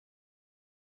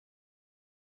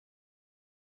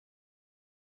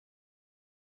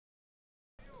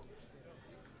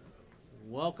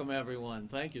Welcome, everyone.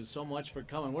 Thank you so much for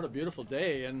coming. What a beautiful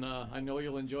day, and I know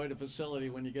you'll enjoy the facility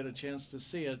when you get a chance to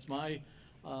see it.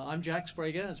 I'm Jack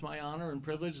Sprague. It's my honor and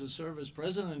privilege to serve as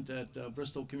president at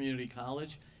Bristol Community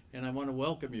College, and I want to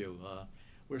welcome you.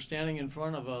 We're standing in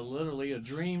front of literally a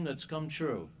dream that's come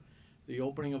true, the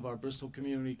opening of our Bristol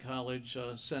Community College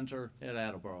Center at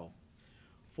Attleboro.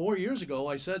 4 years ago,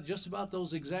 I said just about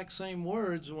those exact same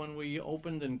words when we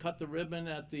opened and cut the ribbon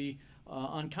at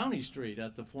on County Street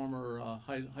at the former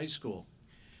high school.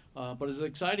 But as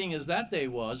exciting as that day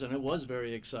was, and it was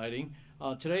very exciting,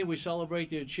 today we celebrate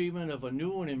the achievement of a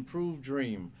new and improved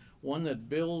dream, one that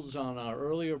builds on our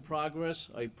earlier progress,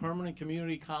 a permanent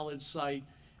community college site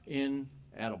in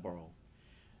Attleboro.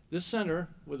 This center,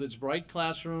 with its bright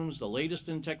classrooms, the latest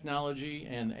in technology,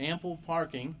 and ample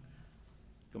parking,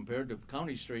 compared to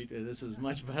County Street, this is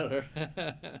much better.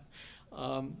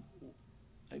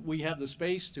 We have the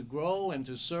space to grow and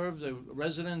to serve the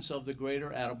residents of the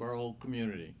greater Attleboro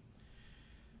community.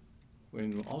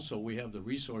 And also, we have the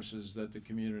resources that the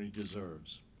community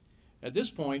deserves. At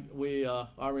this point, we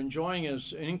are enjoying an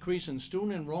increase in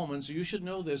student enrollment. So you should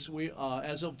know this.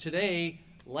 As of today,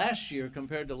 last year,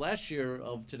 compared to last year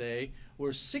of today,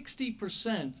 we're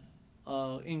 60%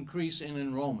 increase in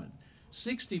enrollment.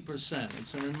 60%.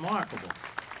 It's remarkable.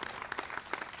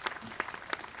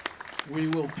 We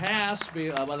will pass,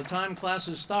 by the time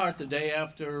classes start the day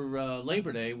after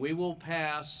Labor Day, we will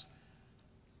pass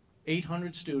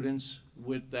 800 students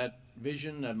with that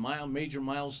vision, that major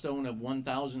milestone of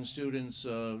 1,000 students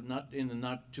not in the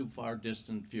not too far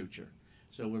distant future.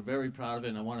 So we're very proud of it,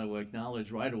 and I want to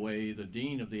acknowledge right away the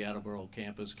Dean of the Attleboro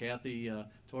campus, Kathy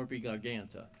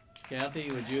Torpy-Garganta.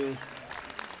 Kathy, would you?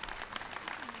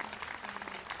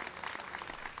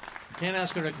 Can't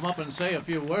ask her to come up and say a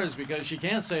few words because she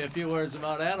can't say a few words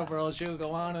about Attleboro. She'll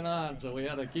go on and on, so we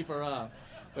had to keep her off.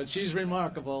 But she's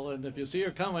remarkable, and if you see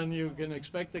her coming, you can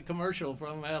expect a commercial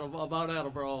from about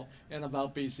Attleboro and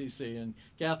about BCC. And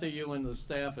Kathy, you and the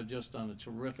staff have just done a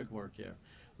terrific work here.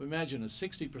 Imagine a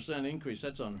 60% increase.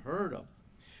 That's unheard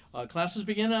of. Classes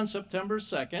begin on September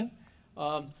 2nd.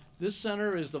 This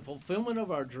center is the fulfillment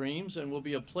of our dreams and will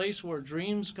be a place where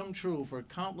dreams come true for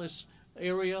countless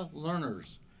area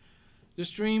learners. This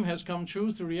dream has come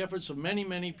true through the efforts of many,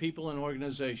 many people and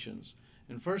organizations.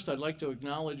 And first, I'd like to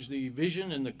acknowledge the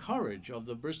vision and the courage of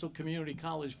the Bristol Community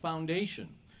College Foundation.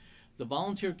 The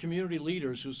volunteer community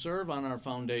leaders who serve on our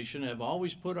foundation have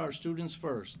always put our students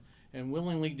first and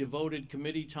willingly devoted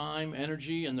committee time,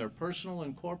 energy, and their personal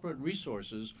and corporate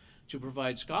resources to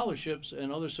provide scholarships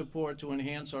and other support to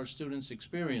enhance our students'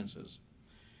 experiences.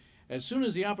 As soon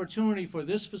as the opportunity for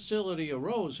this facility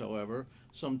arose, however,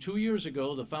 some 2 years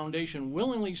ago, the foundation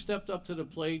willingly stepped up to the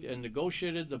plate and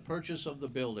negotiated the purchase of the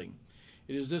building.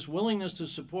 It is this willingness to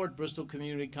support Bristol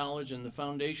Community College and the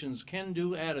foundation's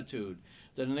can-do attitude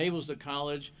that enables the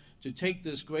college to take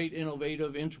this great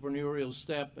innovative entrepreneurial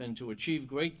step and to achieve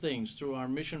great things through our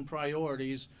mission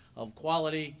priorities of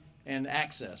quality and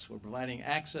access. We're providing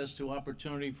access to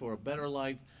opportunity for a better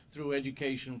life through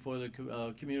education for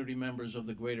the community members of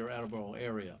the greater Attleboro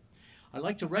area. I'd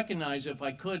like to recognize, if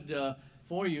I could,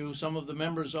 for you, some of the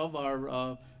members of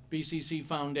our BCC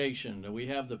Foundation. We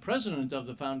have the president of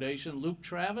the foundation, Luke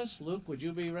Travis. Luke, would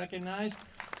you be recognized?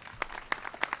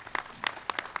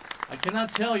 I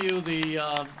cannot tell you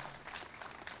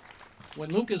when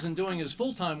Luke isn't doing his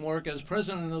full-time work as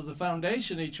president of the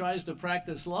foundation, he tries to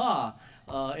practice law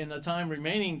in the time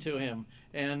remaining to him.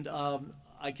 And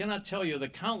I cannot tell you the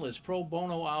countless pro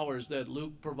bono hours that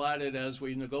Luke provided as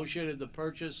we negotiated the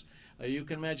purchase. You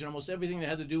can imagine almost everything that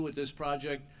had to do with this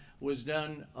project was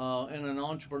done in an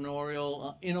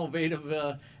entrepreneurial,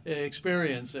 innovative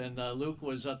experience. And Luke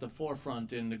was at the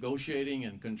forefront in negotiating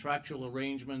and contractual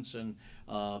arrangements, and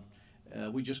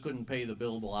we just couldn't pay the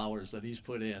billable hours that he's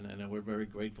put in, and we're very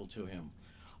grateful to him.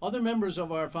 Other members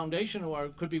of our foundation who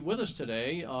could be with us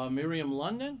today, Miriam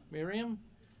London. Miriam?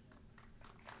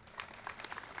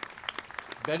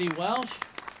 Betty Welsh.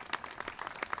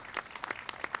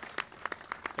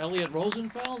 Elliot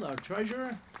Rosenfeld, our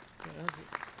treasurer.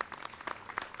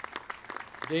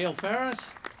 Dale Ferris.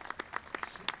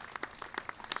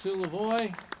 Sue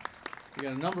Lavoie. We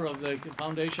got a number of the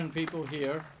foundation people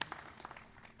here.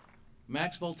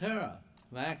 Max Volterra.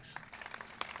 Max.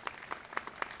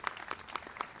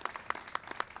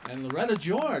 And Loretta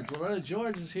George. Loretta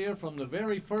George is here from the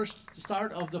very first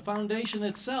start of the foundation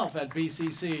itself at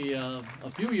BCC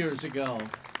a few years ago.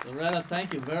 Loretta,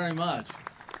 thank you very much.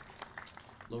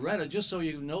 Loretta, just so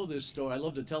you know this story, I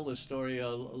love to tell this story.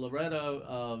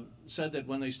 Loretta said that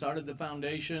when they started the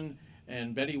foundation,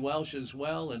 and Betty Welsh as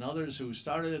well, and others who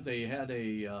started it. They had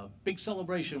a big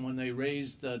celebration when they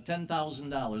raised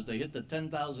 $10,000. They hit the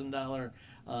 $10,000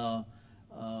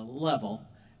 level.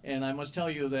 And I must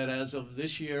tell you that as of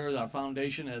this year, our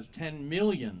foundation has $10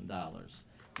 million.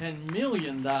 $10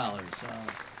 million.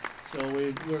 So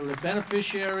we're the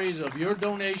beneficiaries of your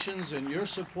donations and your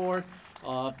support.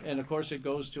 And of course, it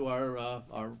goes to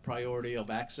our priority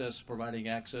of access, providing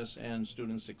access and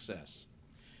student success.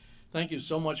 Thank you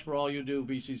so much for all you do,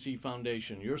 BCC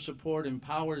Foundation. Your support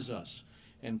empowers us.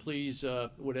 And please,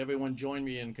 would everyone join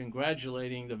me in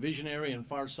congratulating the visionary and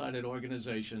far-sighted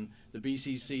organization, the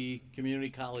BCC Community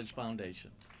College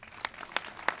Foundation.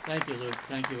 Thank you, Luke.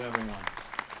 Thank you, everyone.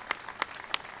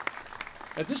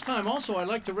 At this time, also, I'd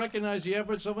like to recognize the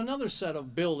efforts of another set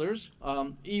of builders,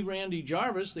 E. Randy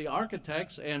Jarvis, the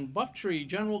architects, and Buff Tree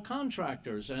General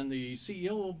Contractors, and the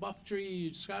CEO of Buff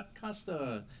Tree, Scott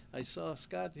Costa. I saw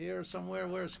Scott here somewhere.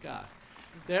 Where's Scott?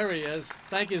 There he is.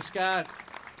 Thank you, Scott.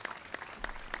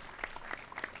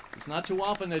 It's not too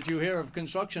often that you hear of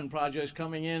construction projects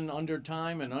coming in under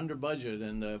time and under budget,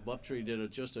 and Buff Tree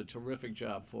did just a terrific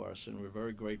job for us, and we're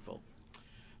very grateful.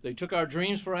 They took our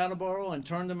dreams for Attleboro and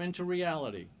turned them into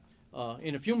reality.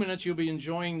 In a few minutes, you'll be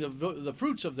enjoying the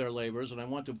fruits of their labors, and I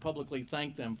want to publicly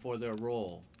thank them for their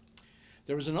role.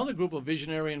 There is another group of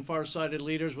visionary and far-sighted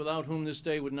leaders without whom this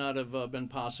day would not have been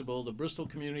possible, the Bristol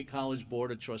Community College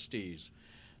Board of Trustees.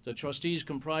 The trustees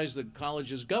comprise the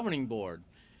college's governing board.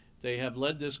 They have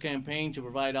led this campaign to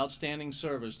provide outstanding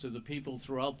service to the people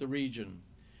throughout the region.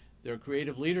 Their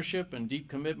creative leadership and deep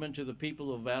commitment to the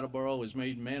people of Attleboro is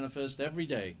made manifest every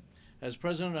day. As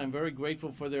president, I'm very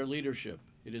grateful for their leadership.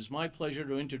 It is my pleasure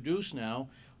to introduce now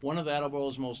one of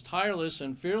Attleboro's most tireless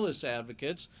and fearless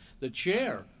advocates, the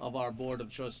chair of our Board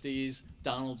of Trustees,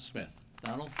 Donald Smith.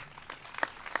 Donald?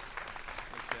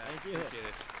 Thank you. Appreciate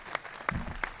it.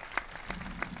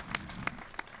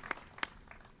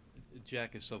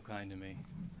 Jack is so kind to me.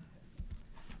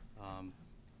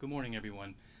 Good morning,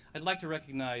 everyone. I'd like to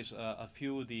recognize a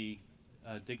few of the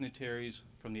dignitaries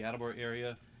from the Attleboro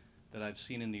area that I've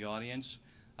seen in the audience.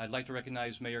 I'd like to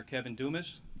recognize Mayor Kevin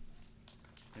Dumas.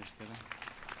 There's Kevin.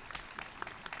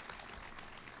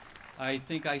 I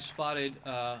think I spotted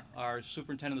our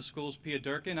superintendent of schools, Pia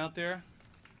Durkin, out there.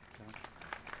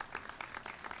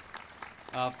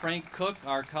 Frank Cook,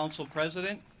 our council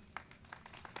president.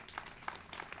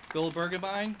 Bill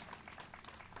Bergevine,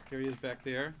 here he is back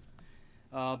there.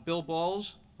 Bill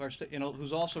Bowles,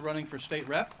 who's also running for state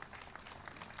rep.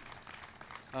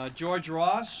 George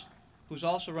Ross, who's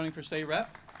also running for state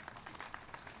rep.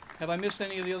 Have I missed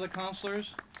any of the other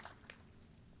counselors?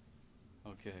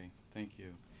 Okay, thank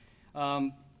you.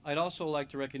 I'd also like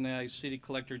to recognize City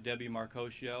Collector Debbie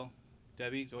Marcosio.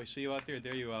 Debbie, do I see you out there?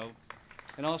 There you go.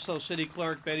 And also City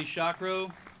Clerk Betty Shakru.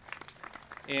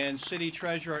 And City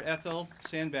Treasurer Ethel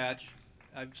Sandbach.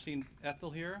 I've seen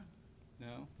Ethel here?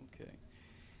 No? Okay.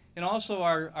 And also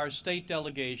our state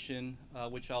delegation,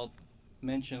 which I'll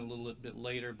mention a little bit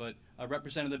later, but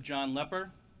Representative John Lepper,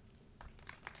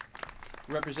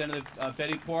 Representative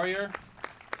Betty Poirier,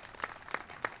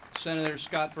 Senator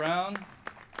Scott Brown,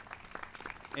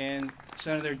 and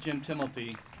Senator Jim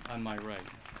Timothy on my right.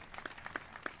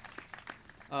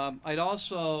 I'd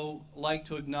also like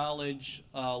to acknowledge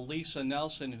Lisa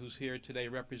Nelson, who's here today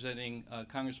representing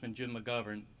Congressman Jim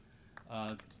McGovern.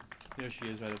 There she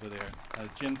is right over there.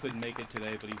 Jim couldn't make it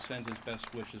today, but he sends his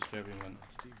best wishes to everyone.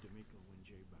 Steve D'Amico and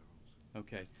Jay Barrows.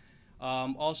 Okay.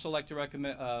 Also like to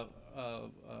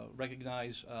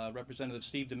recognize Representative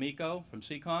Steve D'Amico from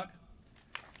Seekonk,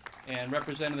 and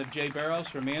Representative Jay Barrows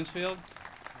from Mansfield,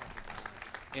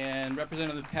 and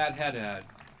Representative Pat Haddad.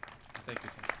 Thank you.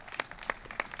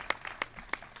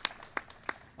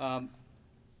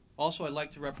 Also, I'd like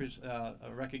to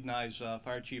recognize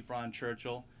Fire Chief Ron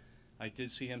Churchill. I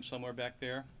did see him somewhere back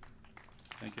there.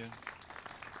 Thank you.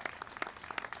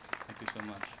 Thank you so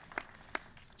much.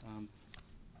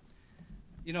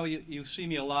 You know, you see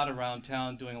me a lot around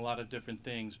town doing a lot of different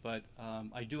things, but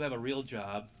I do have a real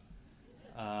job.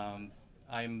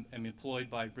 I'm employed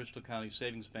by Bristol County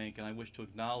Savings Bank, and I wish to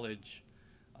acknowledge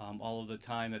all of the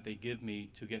time that they give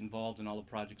me to get involved in all the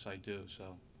projects I do.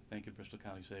 So thank you, Bristol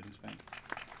County Savings Bank.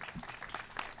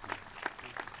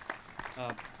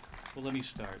 Well, let me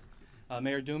start.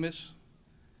 Mayor Dumas,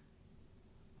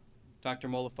 Dr.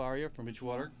 Molifaria from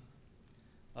Bridgewater,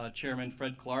 Chairman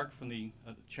Fred Clark from the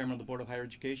Chairman of the Board of Higher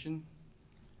Education,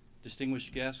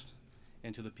 distinguished guests,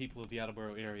 and to the people of the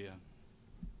Attleboro area.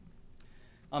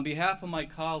 On behalf of my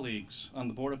colleagues on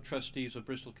the Board of Trustees of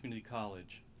Bristol Community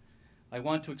College, I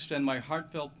want to extend my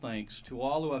heartfelt thanks to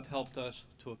all who have helped us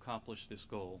to accomplish this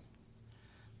goal.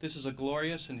 This is a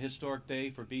glorious and historic day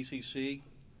for BCC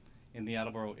in the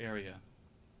Attleboro area.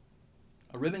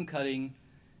 A ribbon cutting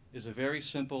is a very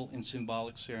simple and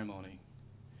symbolic ceremony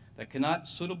that cannot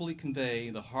suitably convey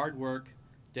the hard work,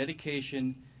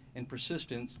 dedication, and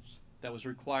persistence that was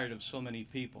required of so many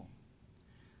people.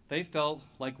 They felt,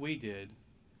 like we did,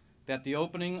 that the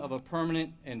opening of a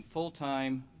permanent and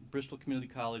full-time Bristol Community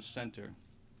College Center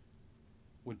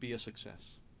would be a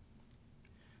success.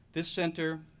 This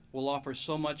center will offer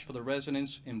so much for the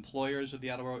residents, employers of the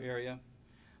Attleboro area.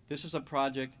 This is a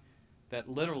project that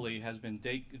literally has been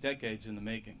decades in the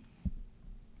making.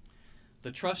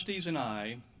 The trustees and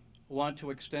I want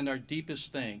to extend our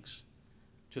deepest thanks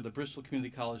to the Bristol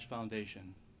Community College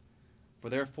Foundation for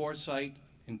their foresight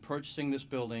in purchasing this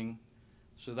building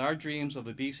so that our dreams of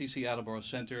the BCC Attleboro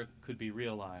Center could be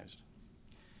realized.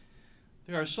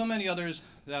 There are so many others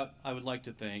that I would like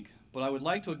to thank, but I would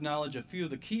like to acknowledge a few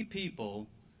of the key people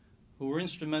who were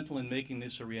instrumental in making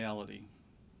this a reality.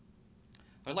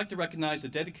 I'd like to recognize the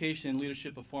dedication and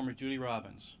leadership of former Judy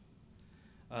Robbins.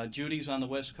 Judy's on the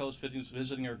West Coast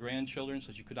visiting her grandchildren,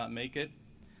 so she could not make it,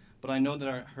 but I know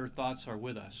that her thoughts are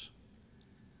with us.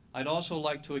 I'd also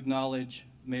like to acknowledge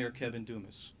Mayor Kevin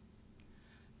Dumas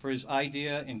for his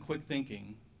idea and quick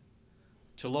thinking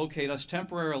to locate us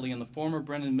temporarily in the former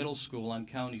Brennan Middle School on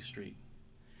County Street.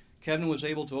 Kevin was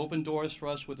able to open doors for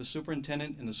us with the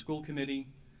superintendent and the school committee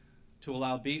to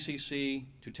allow BCC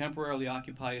to temporarily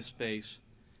occupy a space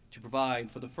to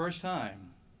provide, for the first time,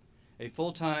 a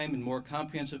full-time and more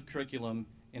comprehensive curriculum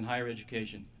in higher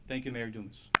education. Thank you, Mayor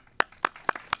Dumas.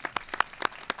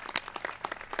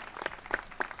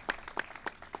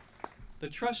 The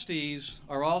trustees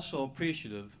are also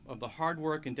appreciative of the hard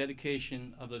work and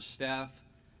dedication of the staff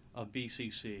of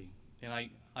BCC. And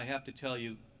I have to tell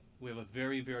you, we have a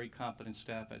very, very competent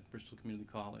staff at Bristol Community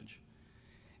College.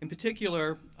 In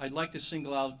particular, I'd like to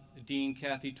single out Dean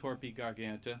Kathy Torpy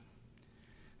Garganta,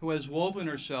 who has woven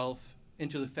herself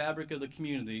into the fabric of the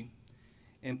community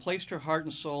and placed her heart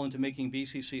and soul into making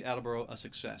BCC Attleboro a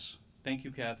success. Thank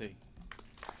you, Kathy.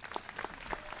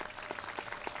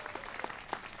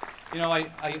 You know,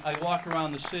 I walk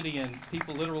around the city and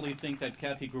people literally think that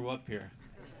Kathy grew up here.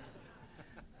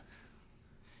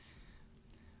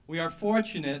 We are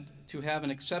fortunate to have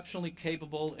an exceptionally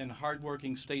capable and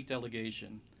hardworking state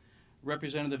delegation.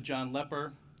 Representative John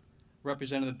Lepper,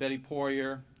 Representative Betty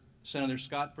Poirier, Senator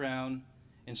Scott Brown,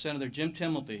 and Senator Jim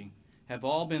Timothy have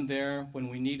all been there when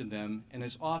we needed them and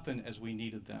as often as we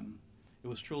needed them. It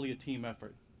was truly a team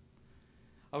effort.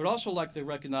 I would also like to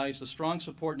recognize the strong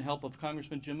support and help of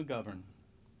Congressman Jim McGovern,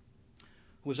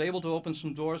 who was able to open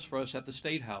some doors for us at the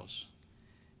State House.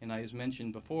 And as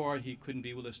mentioned before, he couldn't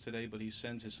be with us today, but he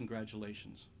sends his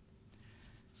congratulations.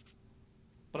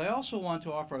 But I also want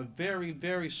to offer a very,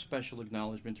 very special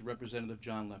acknowledgement to Representative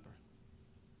John Lepper.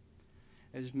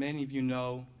 As many of you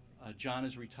know, John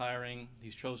is retiring.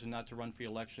 He's chosen not to run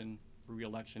for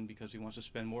re-election because he wants to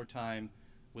spend more time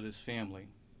with his family.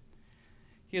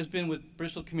 He has been with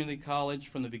Bristol Community College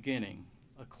from the beginning,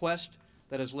 a quest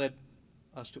that has led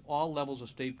us to all levels of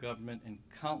state government and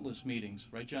countless meetings.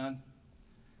 Right, John?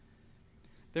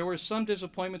 There were some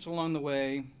disappointments along the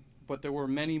way, but there were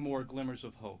many more glimmers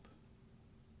of hope.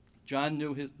 John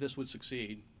knew this would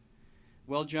succeed.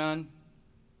 Well, John,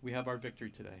 we have our victory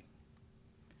today.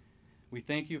 We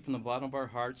thank you from the bottom of our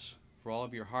hearts for all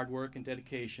of your hard work and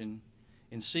dedication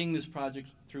in seeing this project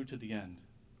through to the end.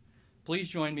 Please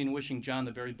join me in wishing John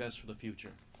the very best for the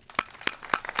future.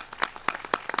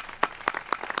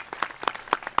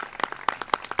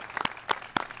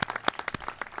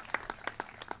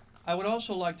 I would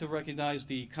also like to recognize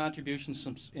the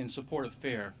contributions in support of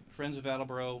FAIR, Friends of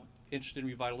Attleboro Interested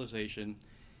in Revitalization,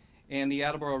 and the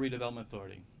Attleboro Redevelopment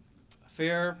Authority.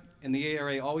 FAIR and the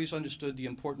ARA always understood the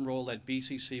important role that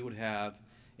BCC would have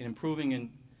in improving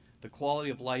the quality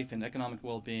of life and economic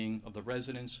well-being of the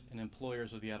residents and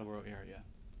employers of the Attleboro area.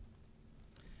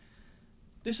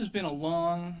 This has been a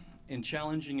long and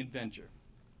challenging adventure.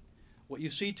 What you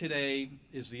see today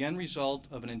is the end result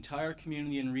of an entire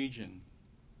community and region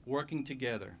working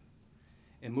together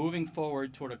and moving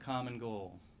forward toward a common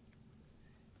goal.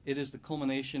 It is the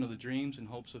culmination of the dreams and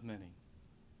hopes of many.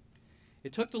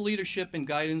 It took the leadership and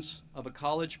guidance of a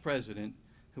college president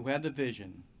who had the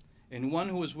vision and one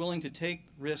who was willing to take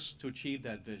risks to achieve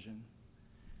that vision.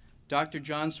 Dr.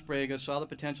 John Sprague saw the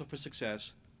potential for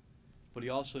success, but he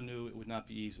also knew it would not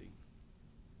be easy.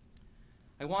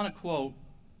 I want to quote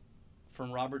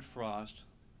from Robert Frost,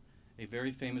 a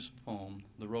very famous poem,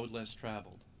 The Road Less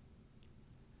Traveled.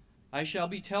 I shall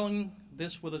be telling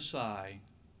this with a sigh.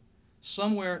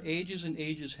 Somewhere ages and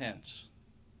ages hence,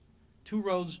 two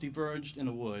roads diverged in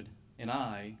a wood, and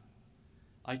I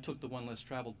took the one less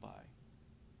traveled by.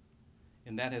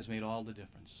 And that has made all the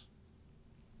difference.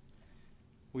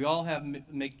 We all have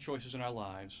make choices in our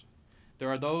lives. There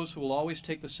are those who will always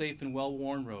take the safe and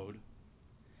well-worn road,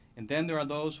 and then there are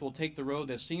those who will take the road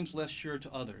that seems less sure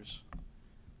to others,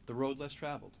 the road less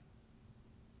traveled.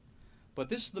 But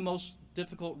this is the most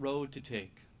difficult road to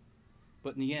take,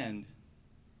 but in the end,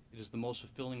 it is the most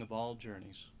fulfilling of all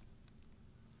journeys.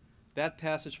 That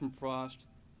passage from Frost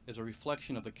is a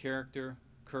reflection of the character,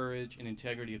 courage, and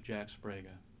integrity of Jack Sprague.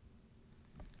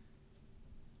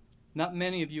 Not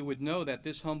many of you would know that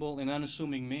this humble and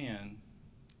unassuming man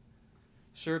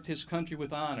served his country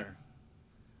with honor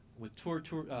with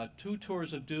 2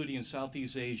 tours of duty in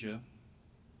Southeast Asia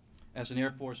as an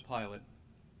Air Force pilot,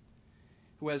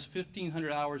 who has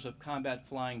 1,500 hours of combat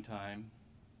flying time,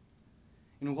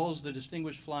 and who holds the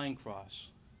Distinguished Flying Cross,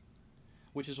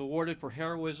 which is awarded for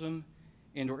heroism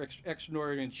and or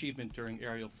extraordinary achievement during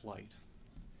aerial flight.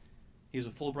 He is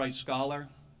a Fulbright scholar.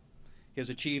 He has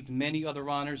achieved many other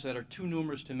honors that are too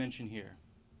numerous to mention here.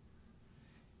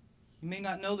 You may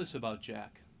not know this about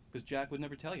Jack, because Jack would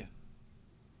never tell you.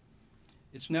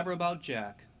 It's never about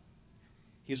Jack.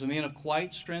 He is a man of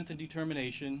quiet strength and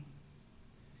determination.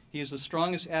 He is the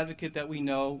strongest advocate that we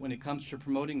know when it comes to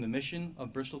promoting the mission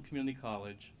of Bristol Community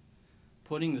College,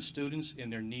 putting the students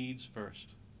and their needs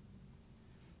first.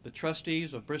 The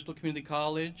trustees of Bristol Community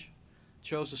College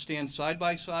chose to stand side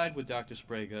by side with Dr.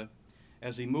 Sprague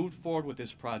as he moved forward with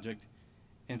this project,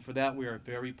 and for that we are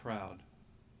very proud.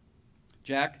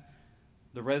 Jack,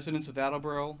 the residents of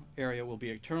Attleboro area will be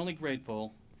eternally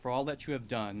grateful for all that you have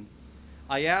done.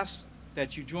 I ask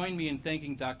that you join me in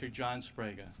thanking Dr. John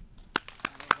Sprague.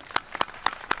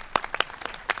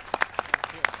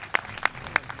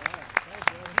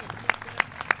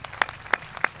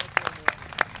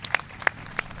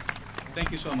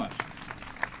 Thank you so much.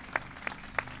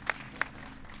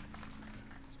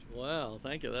 Well,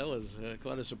 thank you. That was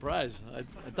quite a surprise. I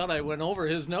thought I went over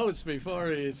his notes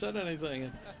before he said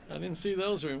anything. I didn't see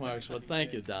those remarks, but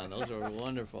thank you, Don. Those were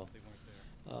wonderful.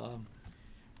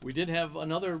 We did have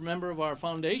another member of our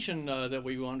foundation that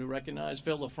we wanted to recognize.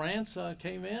 Phil LaFrance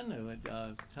came in, who had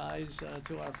ties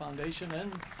to our foundation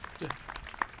and to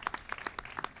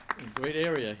a great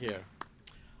area here.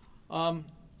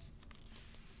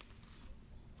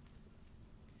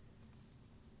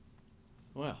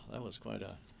 Well, that was quite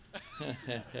a...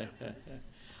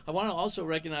 I want to also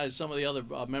recognize some of the other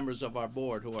members of our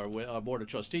board who are with our board of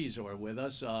trustees who are with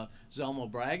us.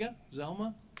 Zelma Braga,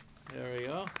 Zelma, there we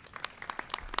go.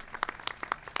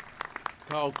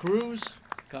 Carl Cruz,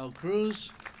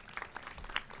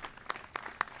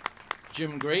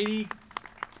 Jim Grady,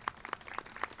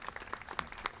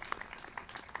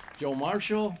 Joe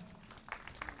Marshall,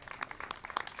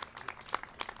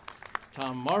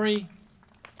 Tom Murray,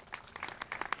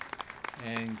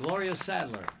 and Gloria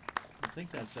Sadler. I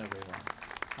think that's everyone.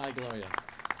 Hi, Gloria.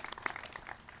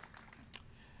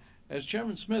 As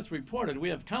Chairman Smith reported, we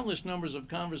have countless numbers of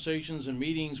conversations and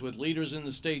meetings with leaders in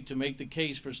the state to make the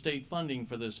case for state funding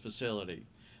for this facility.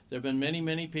 There have been many,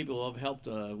 many people who have helped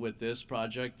with this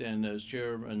project, and as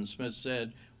Chairman Smith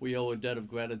said, we owe a debt of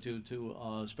gratitude to,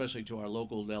 especially to our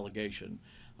local delegation.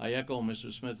 I echo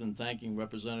Mr. Smith in thanking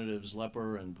Representatives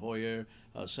Lepper and Poyer,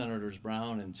 Senators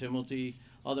Brown and Timilty.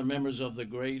 Other members of the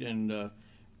great and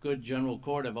good General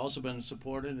Court have also been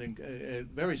supported and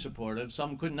very supportive.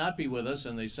 Some could not be with us,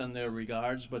 and they send their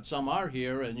regards, but some are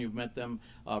here, and you've met them,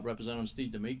 Representative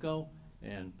Steve D'Amico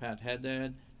and Pat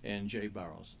Haddad and Jay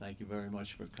Barrows. Thank you very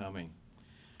much for coming.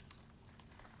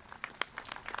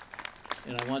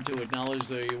 And I want to acknowledge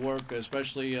the work,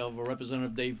 especially of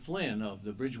Representative Dave Flynn of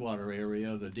the Bridgewater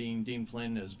area. The Dean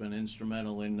Flynn has been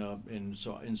instrumental in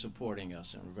supporting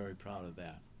us, and we're very proud of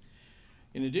that.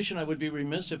 In addition, I would be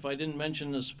remiss if I didn't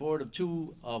mention the support of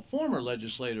 2 former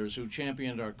legislators who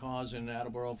championed our cause in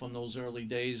Attleboro from those early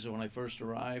days when I first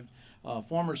arrived.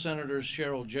 Former Senators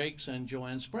Cheryl Jakes and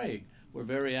Joanne Sprague were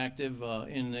very active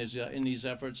in these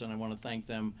efforts, and I want to thank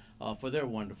them for their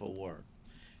wonderful work.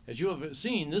 As you have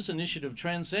seen, this initiative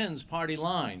transcends party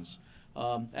lines.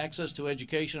 Access to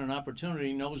education and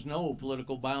opportunity knows no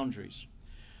political boundaries.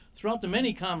 Throughout the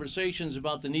many conversations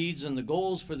about the needs and the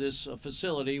goals for this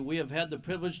facility, we have had the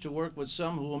privilege to work with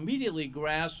some who immediately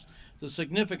grasped the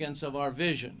significance of our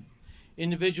vision.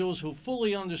 Individuals who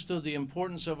fully understood the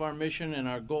importance of our mission and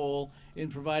our goal in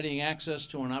providing access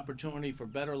to an opportunity for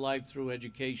better life through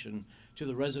education to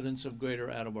the residents of Greater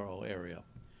Attleboro area.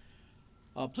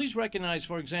 Please recognize,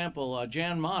 for example,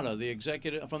 Jan Mata,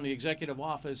 from the Executive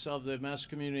Office of the Mass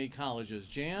Community Colleges.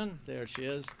 Jan, there she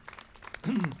is.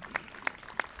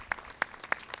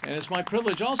 And it's my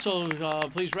privilege also,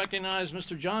 please recognize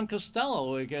Mr. John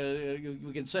Costello. We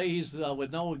can say he's,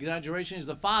 with no exaggeration, he's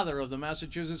the father of the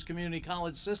Massachusetts Community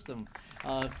College system.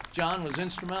 John was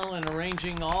instrumental in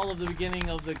arranging all of the beginning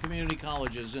of the community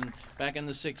colleges back in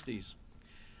the 60s.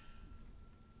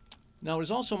 Now, it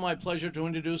is also my pleasure to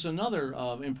introduce another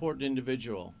important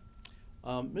individual.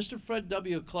 Mr. Fred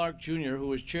W. Clark, Jr.,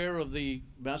 who is chair of the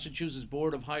Massachusetts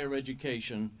Board of Higher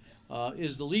Education,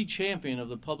 is the lead champion of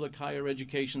the public higher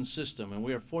education system, and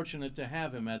we are fortunate to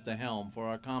have him at the helm for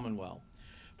our Commonwealth.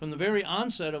 From the very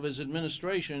onset of his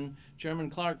administration, Chairman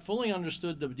Clark fully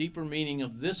understood the deeper meaning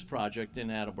of this project in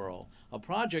Attleboro, a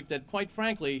project that, quite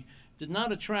frankly, did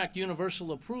not attract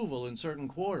universal approval in certain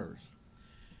quarters.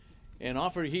 And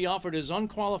he offered his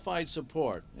unqualified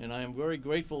support, and I am very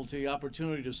grateful to the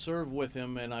opportunity to serve with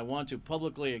him, and I want to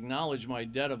publicly acknowledge my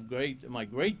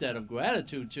great debt of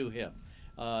gratitude to him.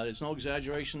 It's no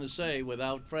exaggeration to say,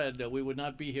 without Fred, we would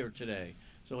not be here today.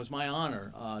 So it's my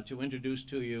honor to introduce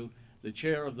to you the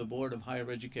chair of the Board of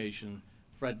Higher Education,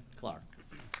 Fred Clark.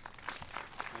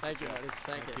 Thank you, Marty.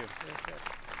 Thank you.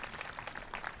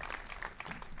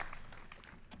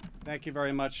 Thank you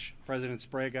very much, President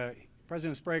Sprague.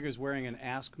 President Sprague is wearing an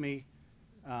Ask Me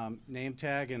name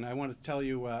tag, and I want to tell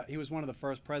you, he was one of the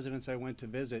first presidents I went to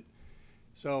visit.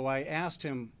 So I asked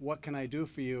him, what can I do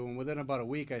for you? And within about a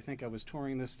week, I think I was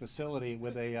touring this facility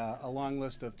with a long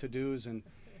list of to-dos. And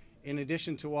in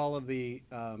addition to all of the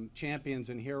champions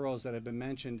and heroes that have been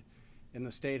mentioned in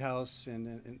the State House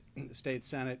and in the State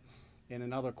Senate and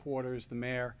in other quarters, the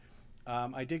mayor,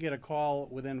 I did get a call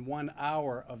within 1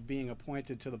 hour of being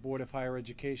appointed to the Board of Higher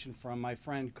Education from my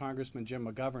friend, Congressman Jim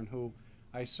McGovern, who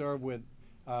I served with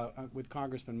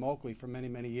Congressman Moakley for many,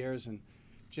 many years. And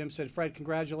Jim said, Fred,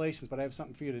 congratulations, but I have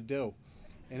something for you to do.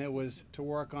 And it was to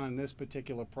work on this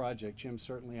particular project. Jim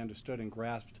certainly understood and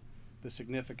grasped the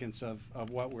significance of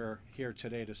what we're here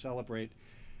today to celebrate.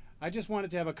 I just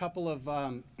wanted to have a couple of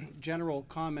general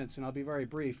comments, and I'll be very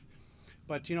brief.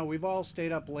 But, you know, we've all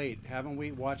stayed up late, haven't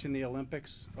we, watching the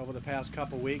Olympics over the past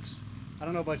couple weeks? I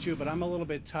don't know about you, but I'm a little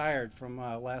bit tired from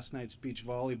last night's beach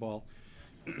volleyball.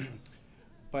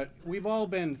 But we've all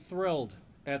been thrilled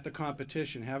at the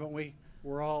competition, haven't we?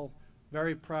 We're all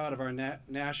very proud of our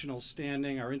national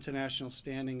standing, our international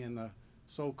standing in the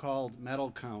so-called medal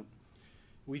count.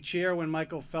 We cheer when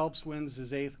Michael Phelps wins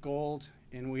his 8th gold,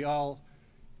 and we all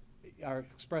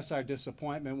express our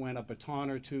disappointment when a baton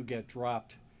or two get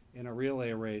dropped in a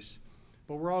relay race.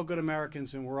 But we're all good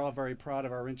Americans, and we're all very proud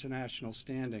of our international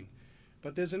standing.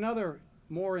 But there's another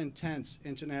more intense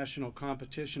international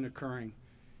competition occurring,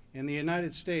 and the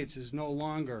United States is no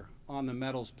longer on the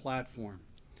medals platform.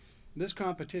 This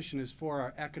competition is for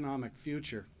our economic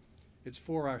future. It's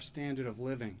for our standard of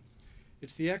living.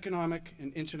 It's the economic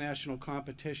and international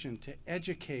competition to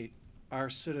educate our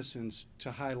citizens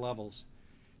to high levels.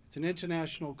 It's an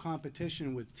international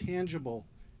competition with tangible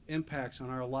impacts on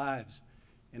our lives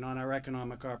and on our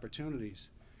economic opportunities.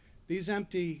 These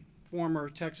empty former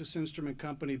Texas Instrument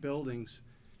Company buildings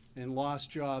and lost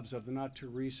jobs of the not too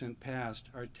recent past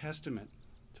are testament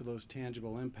to those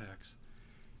tangible impacts.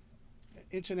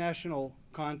 International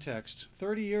context.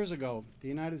 30 years ago, the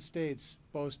United States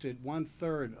boasted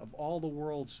 1/3 of all the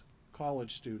world's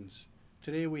college students.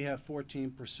 Today we have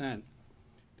 14%.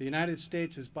 The United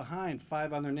States is behind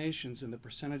 5 other nations in the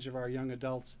percentage of our young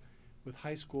adults with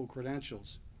high school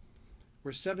credentials.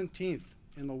 We're 17th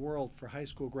in the world for high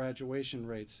school graduation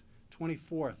rates,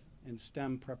 24th in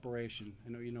STEM preparation.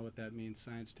 I know you know what that means,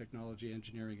 science, technology,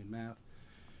 engineering, and math.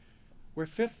 We're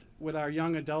 5th with our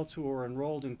young adults who are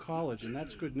enrolled in college, and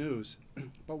that's good news,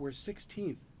 but we're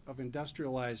 16th of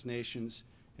industrialized nations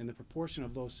in the proportion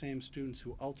of those same students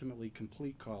who ultimately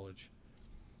complete college.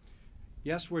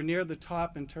 Yes, we're near the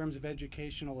top in terms of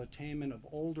educational attainment of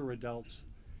older adults,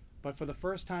 but for the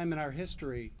first time in our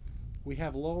history, we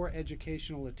have lower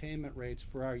educational attainment rates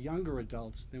for our younger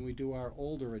adults than we do our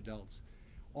older adults.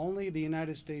 Only the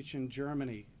United States and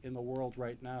Germany in the world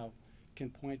right now can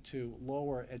point to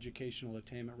lower educational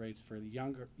attainment rates for the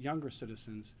younger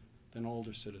citizens than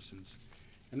older citizens.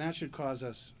 And that should cause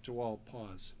us to all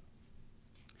pause.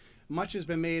 Much has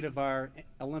been made of our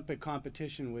Olympic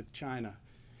competition with China,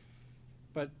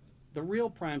 but the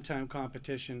real primetime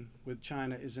competition with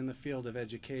China is in the field of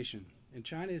education. And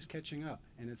China is catching up,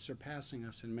 and it's surpassing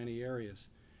us in many areas.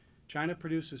 China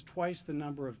produces twice the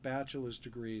number of bachelor's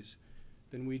degrees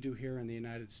than we do here in the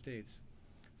United States.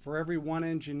 For every 1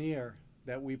 engineer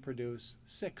that we produce,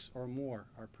 6 or more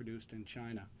are produced in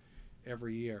China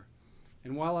every year.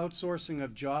 And while outsourcing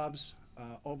of jobs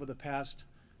over the past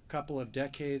couple of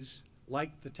decades,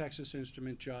 like the Texas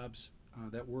Instrument jobs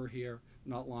that were here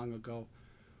not long ago,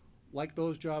 Like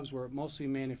those jobs were mostly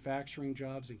manufacturing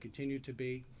jobs and continue to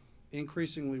be.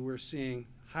 Increasingly, we're seeing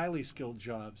highly skilled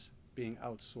jobs being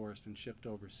outsourced and shipped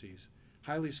overseas.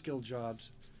 Highly skilled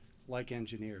jobs like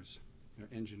engineers or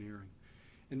engineering.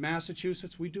 In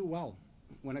Massachusetts, we do well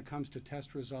when it comes to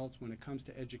test results, when it comes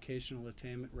to educational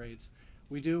attainment rates.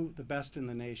 We do the best in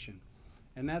the nation.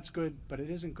 And that's good, but it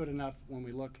isn't good enough when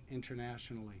we look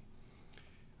internationally.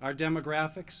 Our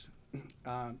demographics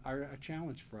are a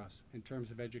challenge for us in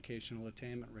terms of educational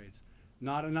attainment rates.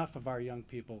 Not enough of our young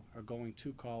people are going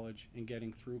to college and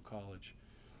getting through college.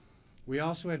 We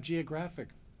also have geographic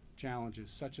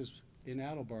challenges, such as in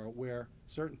Attleboro, where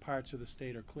certain parts of the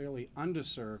state are clearly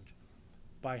underserved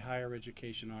by higher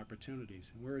education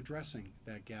opportunities. And we're addressing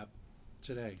that gap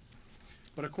today.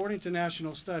 But according to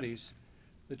national studies,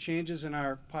 the changes in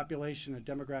our population, the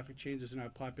demographic changes in our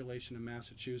population in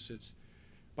Massachusetts,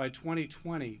 by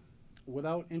 2020,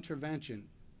 without intervention,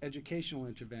 educational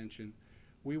intervention,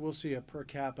 we will see a per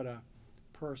capita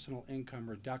personal income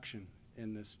reduction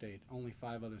in this state. Only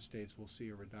 5 other states will see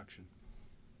a reduction.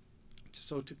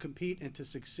 So to compete and to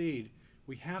succeed,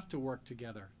 we have to work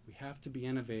together. We have to be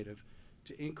innovative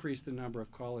to increase the number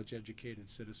of college-educated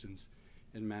citizens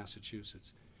in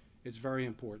Massachusetts. It's very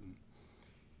important.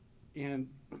 And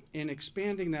in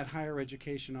expanding that higher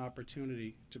education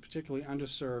opportunity to particularly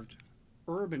underserved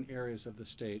urban areas of the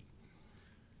state,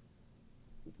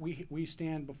 we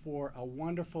stand before a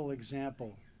wonderful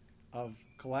example of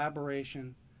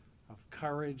collaboration, of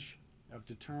courage, of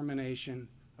determination,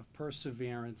 of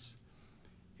perseverance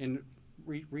in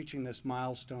reaching this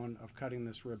milestone of cutting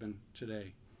this ribbon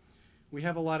today. We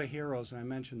have a lot of heroes, and I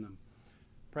mentioned them.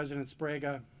 President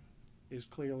Sprague is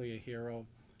clearly a hero.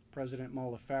 President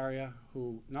Molifaria,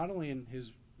 who not only in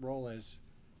his role as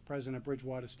president of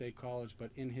Bridgewater State College,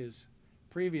 but in his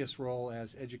previous role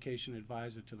as education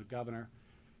advisor to the governor,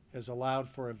 has allowed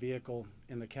for a vehicle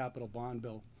in the capital bond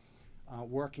bill,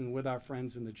 working with our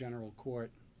friends in the general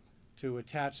court to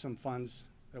attach some funds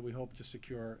that we hope to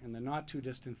secure in the not too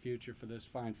distant future for this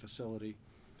fine facility.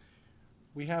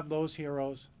 We have those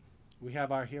heroes. We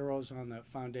have our heroes on the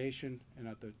foundation and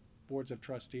at the boards of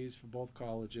trustees for both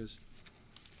colleges.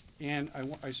 And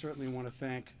I certainly want to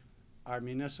thank our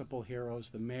municipal heroes,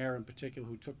 the mayor in particular,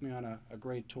 who took me on a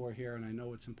great tour here, and I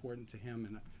know it's important to him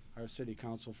and our city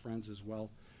council friends as well.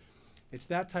 It's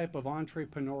that type of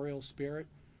entrepreneurial spirit,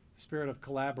 spirit of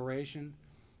collaboration,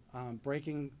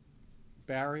 breaking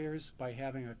barriers by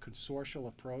having a consortial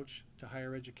approach to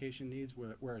higher education needs,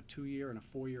 where a 2-year and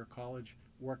a 4-year college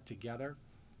work together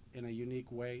in a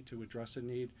unique way to address a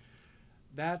need.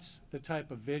 That's the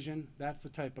type of vision, that's the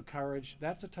type of courage,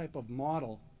 that's the type of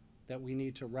model that we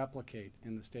need to replicate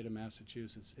in the state of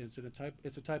Massachusetts. It's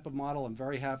a type of model I'm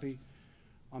very happy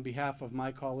on behalf of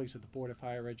my colleagues at the Board of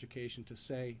Higher Education to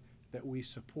say that we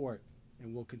support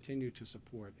and will continue to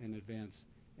support and advance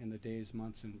in the days,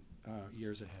 months, and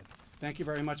years ahead. Thank you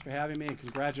very much for having me, and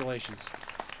congratulations.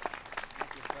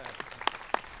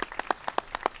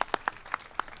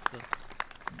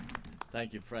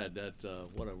 Thank you, Fred.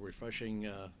 What a refreshing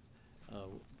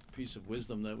piece of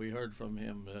wisdom that we heard from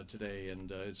him today,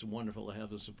 and it's wonderful to have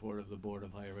the support of the Board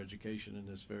of Higher Education in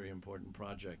this very important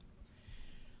project.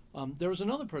 There is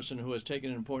another person who has taken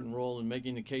an important role in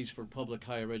making the case for public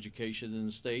higher education in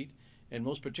the state, and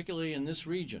most particularly in this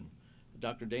region.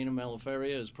 Dr. Dana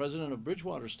Molifaria is president of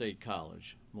Bridgewater State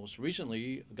College. Most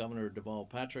recently, Governor Deval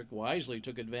Patrick wisely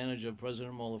took advantage of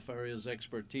President Molifaria's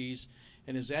expertise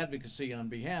and his advocacy on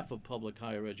behalf of public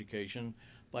higher education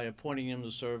by appointing him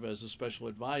to serve as a special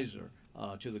advisor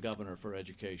to the governor for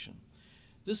education.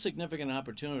 This significant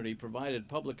opportunity provided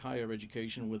public higher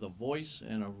education with a voice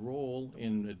and a role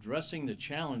in addressing the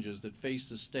challenges that face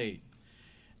the state.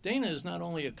 Dana is not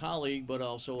only a colleague, but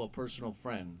also a personal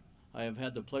friend. I have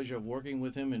had the pleasure of working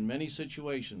with him in many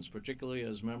situations, particularly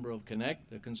as member of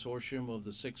Connect, a consortium of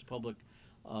the 6 public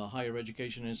higher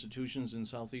education institutions in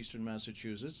southeastern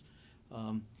Massachusetts,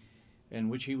 and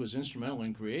which he was instrumental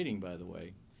in creating, by the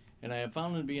way. And I have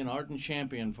found him to be an ardent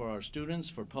champion for our students,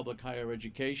 for public higher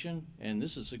education, and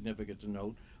this is significant to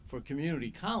note, for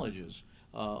community colleges,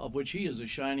 of which he is a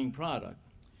shining product.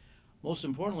 Most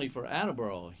importantly for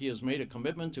Attleboro, he has made a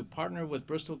commitment to partner with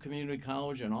Bristol Community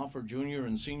College and offer junior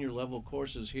and senior level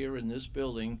courses here in this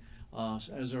building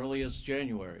as early as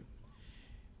January.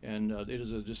 And it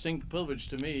is a distinct privilege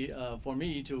to me, for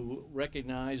me to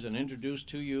recognize and introduce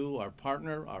to you our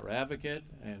partner, our advocate,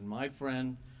 and my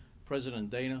friend, President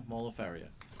Dana Molifaria.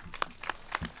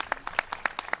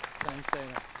 Thanks,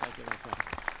 Dana. Thank you, my friend.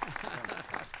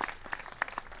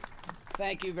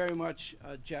 Thank you very much,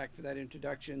 Jack, for that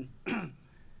introduction.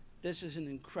 This is an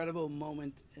incredible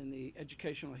moment in the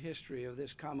educational history of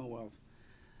this Commonwealth.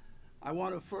 I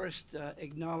want to first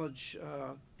acknowledge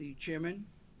the Chairman,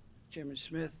 Chairman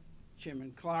Smith,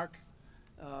 Chairman Clark,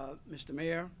 Mr.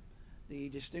 Mayor, the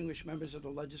distinguished members of the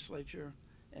legislature,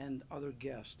 and other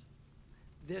guests.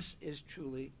 This is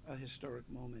truly a historic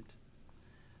moment.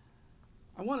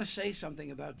 I want to say something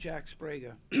about Jack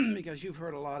Sprague because you've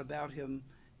heard a lot about him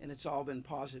and it's all been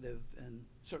positive, and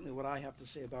certainly what I have to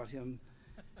say about him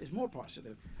is more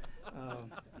positive.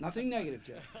 Nothing negative,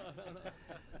 Jack.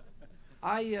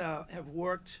 I have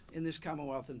worked in this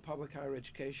Commonwealth in public higher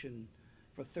education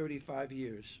for 35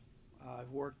 years.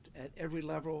 I've worked at every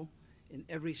level, in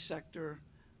every sector,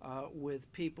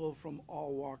 with people from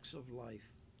all walks of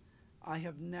life. I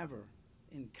have never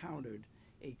encountered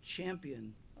a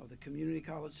champion of the community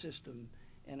college system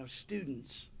and of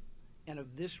students and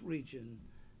of this region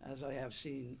as I have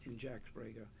seen in Jack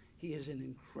Sprague. He is an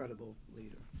incredible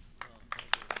leader.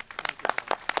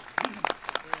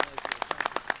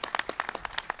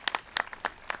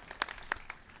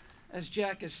 As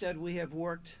Jack has said, we have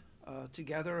worked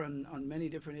together on many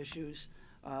different issues,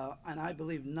 and I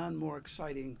believe none more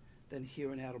exciting than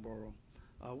here in Attleboro.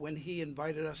 When he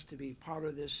invited us to be part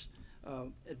of this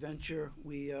adventure,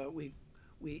 we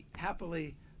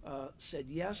happily said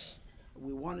yes.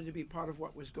 We wanted to be part of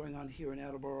what was going on here in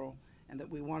Attleboro, and that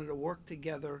we wanted to work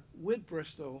together with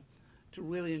Bristol to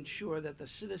really ensure that the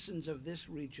citizens of this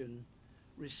region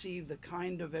receive the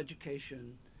kind of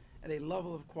education at a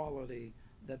level of quality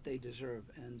that they deserve.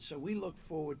 And so we look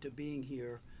forward to being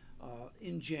here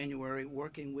in January,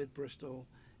 working with Bristol,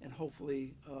 and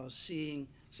hopefully seeing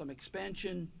some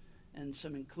expansion and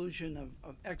some inclusion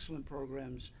of excellent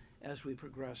programs as we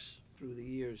progress through the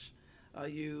years.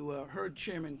 You heard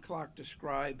Chairman Clark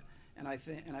describe, and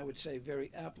I would say very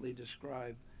aptly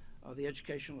describe, the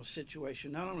educational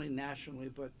situation, not only nationally,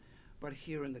 but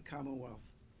here in the Commonwealth.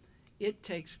 It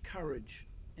takes courage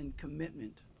and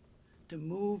commitment to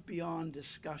move beyond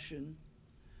discussion,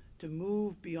 to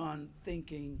move beyond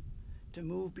thinking, to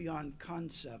move beyond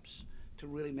concepts, to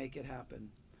really make it happen.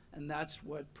 And that's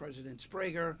what President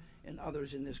Sprague and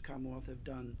others in this Commonwealth have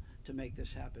done to make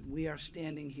this happen. We are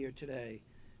standing here today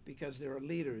because there are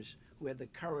leaders who had the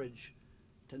courage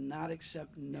to not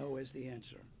accept no as the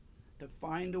answer, to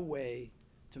find a way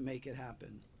to make it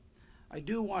happen. I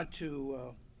do want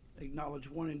to acknowledge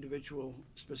one individual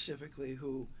specifically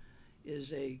who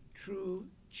is a true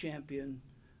champion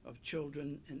of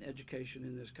children and education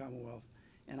in this Commonwealth.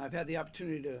 And I've had the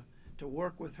opportunity to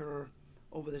work with her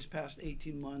over this past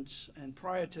 18 months, and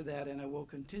prior to that, and I will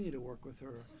continue to work with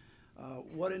her.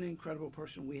 What an incredible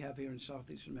person we have here in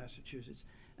southeastern Massachusetts,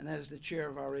 and that is the chair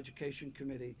of our education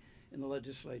committee in the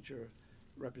legislature,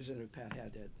 Representative Pat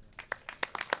Haddad.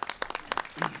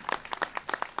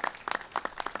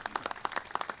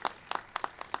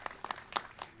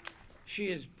 She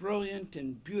is brilliant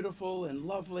and beautiful and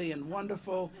lovely and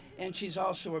wonderful, and she's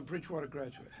also a Bridgewater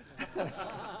graduate.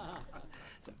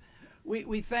 So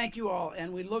we thank you all,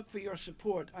 and we look for your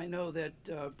support. I know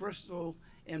that Bristol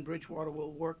and Bridgewater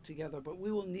will work together, but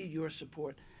we will need your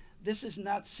support. This is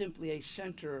not simply a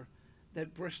center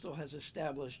that Bristol has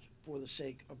established for the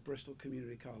sake of Bristol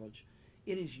Community College.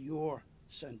 It is your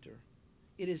center.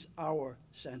 It is our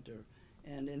center.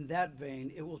 And in that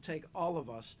vein, it will take all of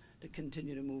us to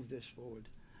continue to move this forward.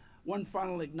 One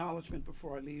final acknowledgement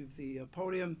before I leave the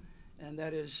podium, and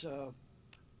that is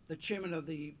the chairman of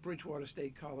the Bridgewater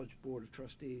State College Board of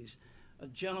Trustees, a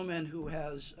gentleman who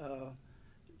has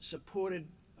supported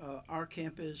our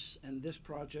campus and this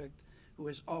project, who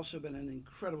has also been an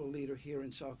incredible leader here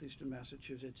in southeastern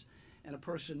Massachusetts, and a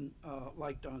person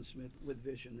like Don Smith with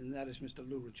vision, and that is Mr.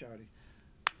 Lou Ricciardi.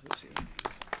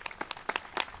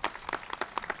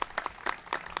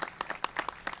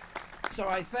 So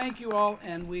I thank you all,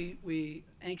 and we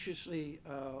anxiously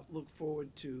look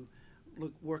forward to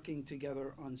working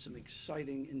together on some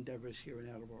exciting endeavors here in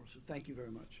Attleboro. So thank you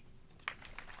very much.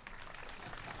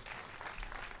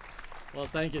 Well,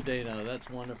 thank you, Dana. That's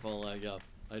wonderful.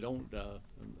 I don't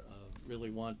really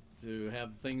want to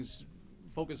have things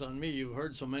focus on me. You've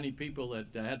heard so many people that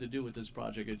had to do with this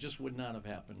project. It just would not have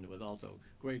happened without the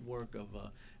great work of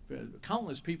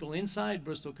countless people inside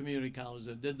Bristol Community College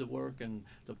that did the work and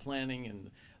the planning. And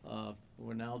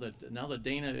now that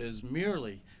Dana is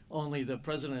merely only the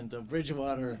president of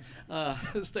Bridgewater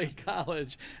State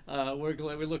College,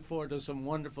 we look forward to some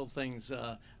wonderful things in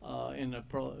a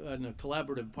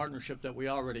collaborative partnership that we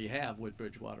already have with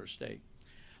Bridgewater State.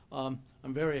 I'm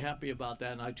very happy about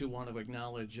that, and I too want to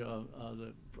acknowledge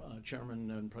the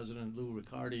Chairman and President Lou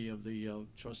Ricciardi of the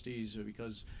trustees,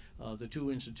 because the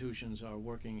two institutions are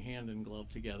working hand in glove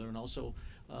together, and also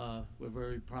we're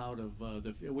very proud of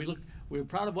we're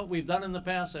proud of what we've done in the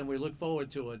past, and we look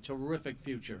forward to a terrific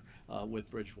future with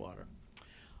Bridgewater.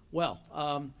 Well,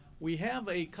 we have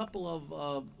a couple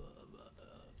of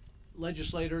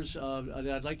legislators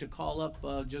that I'd like to call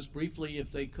up just briefly,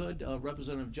 if they could.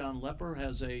 Representative John Lepper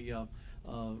has a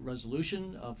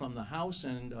resolution from the House,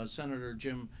 and Senator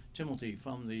Jim Timilty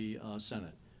from the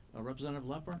Senate. Representative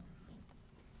Lepper?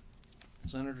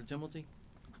 Senator Timilty?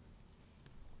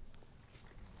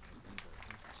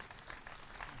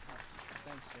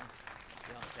 Thanks, Jim.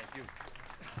 Yeah, thank you.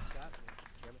 Scott?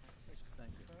 Thank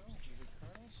you.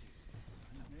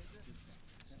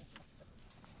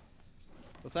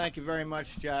 Well, thank you very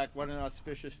much, Jack. What an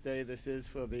auspicious day this is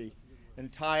for the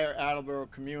entire Attleboro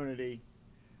community.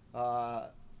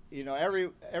 You know,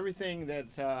 everything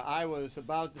that I was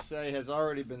about to say has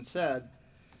already been said.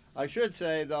 I should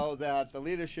say, though, that the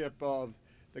leadership of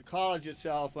the college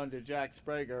itself under Jack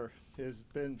Sprague has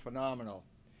been phenomenal.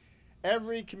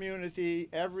 Every community,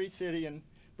 every city in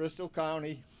Bristol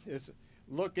County is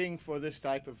looking for this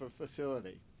type of a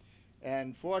facility.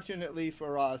 And fortunately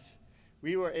for us,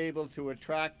 we were able to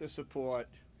attract the support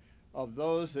of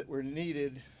those that were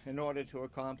needed in order to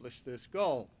accomplish this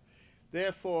goal.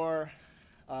 Therefore,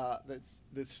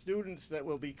 the students that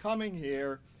will be coming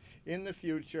here in the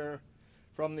future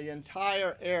from the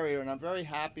entire area, and I'm very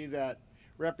happy that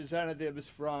representatives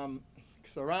from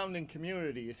surrounding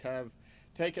communities have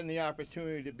taken the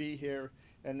opportunity to be here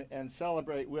and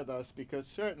celebrate with us, because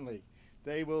certainly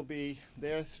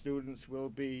their students will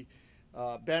be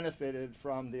benefited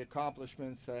from the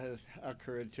accomplishments that have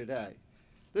occurred today.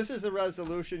 This is a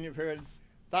resolution, you've heard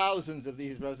thousands of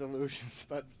these resolutions,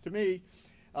 but to me,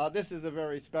 this is a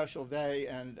very special day,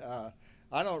 and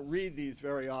I don't read these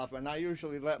very often. I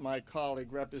usually let my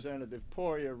colleague, Representative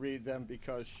Poirier, read them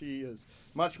because she is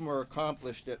much more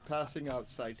accomplished at passing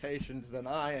out citations than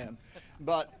I am.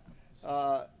 But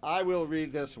I will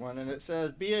read this one, and it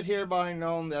says, "Be it hereby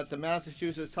known that the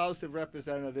Massachusetts House of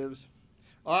Representatives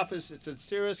offers its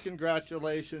sincerest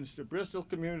congratulations to Bristol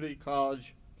Community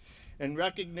College in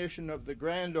recognition of the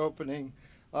grand opening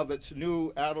of its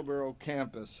new Attleboro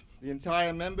campus. The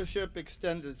entire membership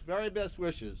extends its very best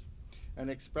wishes and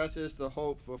expresses the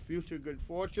hope for future good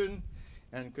fortune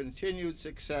and continued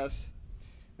success."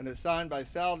 And it's signed by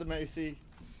Sal DeMacy,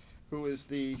 who is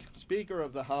the Speaker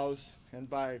of the House, and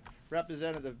by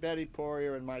Representative Betty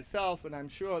Poirier and myself, and I'm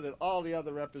sure that all the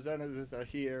other representatives that are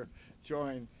here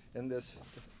join in this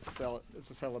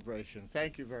celebration.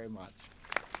 Thank you very much.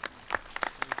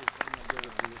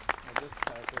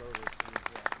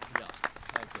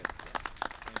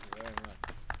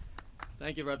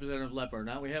 Thank you, Representative Lepper.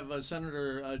 Now we have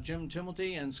Senator Jim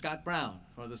Timilty and Scott Brown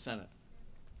for the Senate.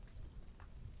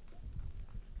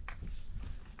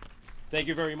 Thank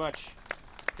you very much,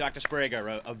 Dr. Sprague.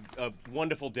 A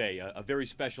wonderful day, a very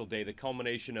special day, the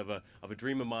culmination of a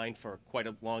dream of mine for quite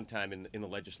a long time in the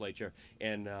legislature,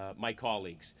 and my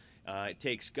colleagues. It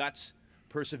takes guts,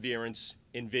 perseverance,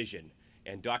 and vision.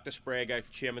 And Dr. Sprague,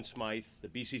 Chairman Smythe, the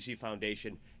BCC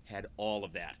Foundation had all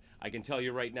of that. I can tell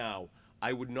you right now,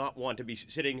 I would not want to be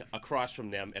sitting across from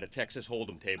them at a Texas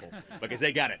Hold'em table, because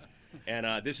they got it.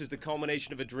 And this is the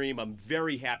culmination of a dream. I'm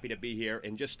very happy to be here.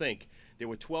 And just think, there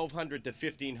were 1,200 to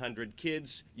 1,500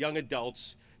 kids, young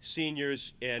adults,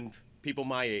 seniors, and people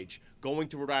my age going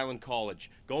to Rhode Island College,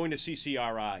 going to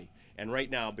CCRI. And right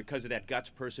now, because of that guts,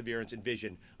 perseverance, and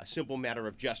vision, a simple matter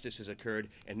of justice has occurred,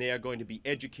 and they are going to be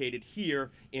educated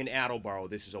here in Attleboro.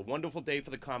 This is a wonderful day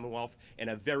for the Commonwealth and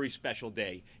a very special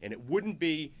day. And it wouldn't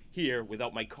be here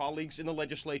without my colleagues in the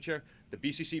legislature, the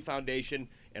BCC Foundation,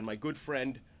 and my good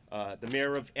friend, the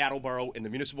mayor of Attleboro, and the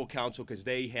municipal council, because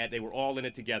they were all in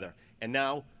it together. And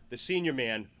now, the senior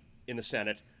man in the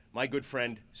Senate, my good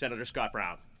friend, Senator Scott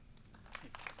Brown.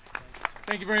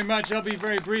 Thank you very much. I'll be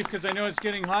very brief because I know it's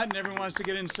getting hot and everyone wants to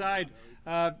get inside.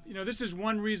 You know, this is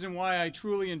one reason why I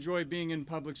truly enjoy being in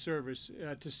public service,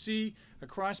 to see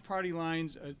across party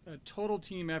lines a total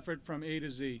team effort from A to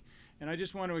Z. And I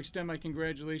just want to extend my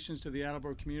congratulations to the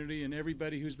Attleboro community and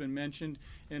everybody who's been mentioned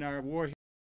in our war.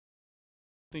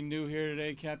 Something new here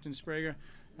today, Captain Sprague.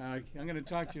 I'm going to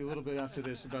talk to you a little bit after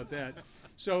this about that.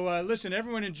 So listen,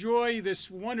 everyone enjoy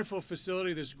this wonderful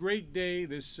facility, this great day,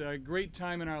 this great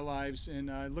time in our lives,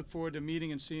 and I look forward to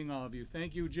meeting and seeing all of you.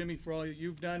 Thank you, Jimmy, for all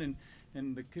you've done,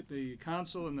 and the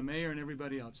council and the mayor and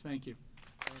everybody else. Thank you.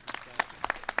 Thank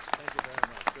you very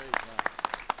much. Great job.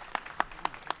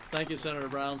 Thank you, Senator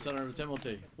Brown, Senator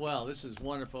Timilty. Well, this is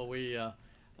wonderful. We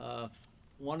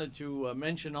wanted to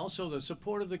mention also the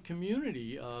support of the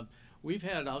community. we've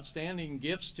had outstanding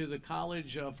gifts to the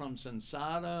college from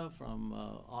Sensata, from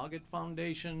Augut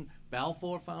Foundation,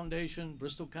 Balfour Foundation,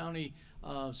 Bristol County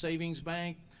Savings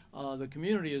Bank. The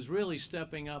community is really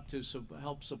stepping up to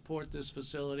help support this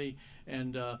facility,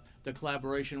 and the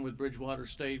collaboration with Bridgewater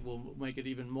State will make it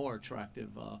even more attractive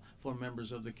for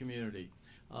members of the community.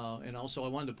 And also I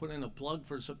wanted to put in a plug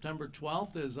for September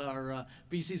 12th is our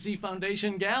BCC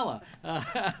Foundation Gala.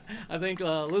 I think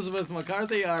Elizabeth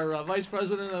McCarthy, our Vice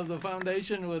President of the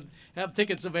Foundation, would have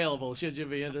tickets available should you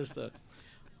be interested.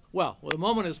 Well, the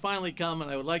moment has finally come,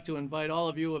 and I would like to invite all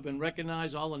of you who have been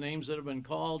recognized, all the names that have been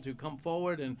called, to come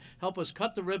forward and help us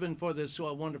cut the ribbon for this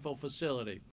wonderful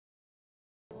facility.